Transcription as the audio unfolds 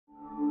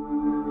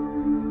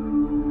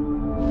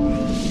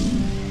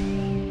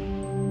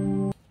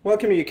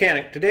Welcome to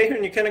YOUCANIC. Today here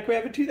in YOUCANIC we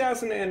have a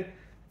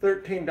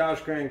 2013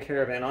 Dodge Grand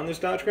Caravan. On this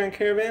Dodge Grand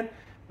Caravan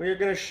we are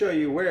going to show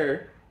you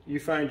where you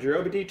find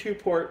your OBD-II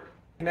port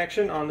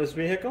connection on this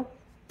vehicle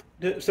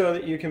so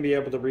that you can be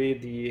able to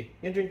read the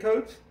engine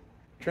codes,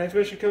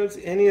 transmission codes,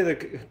 any of the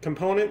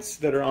components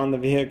that are on the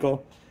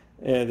vehicle.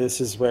 This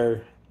is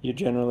where you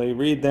generally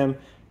read them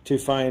to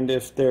find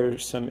if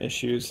there's some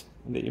issues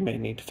that you may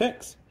need to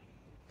fix.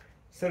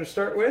 So to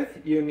start with,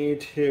 you need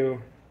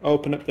to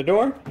open up the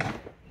door,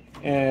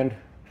 and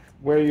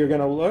where you're going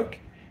to look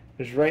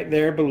is right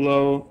there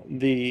below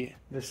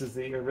this is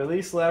the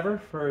release lever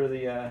for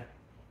the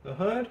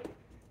hood,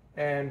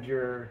 and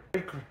your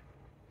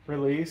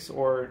release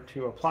or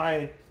to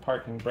apply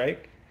parking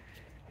brake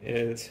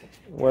is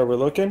where we're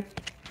looking.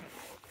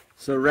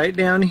 So right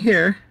down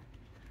here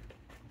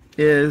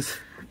is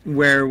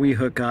where we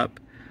hook up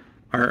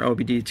our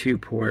OBD-II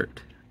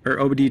port or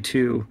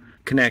OBD-II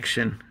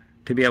connection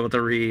to be able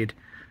to read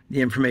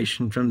the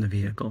information from the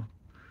vehicle.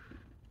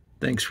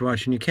 Thanks for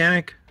watching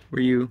YOUCANIC,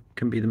 where you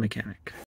can be the mechanic.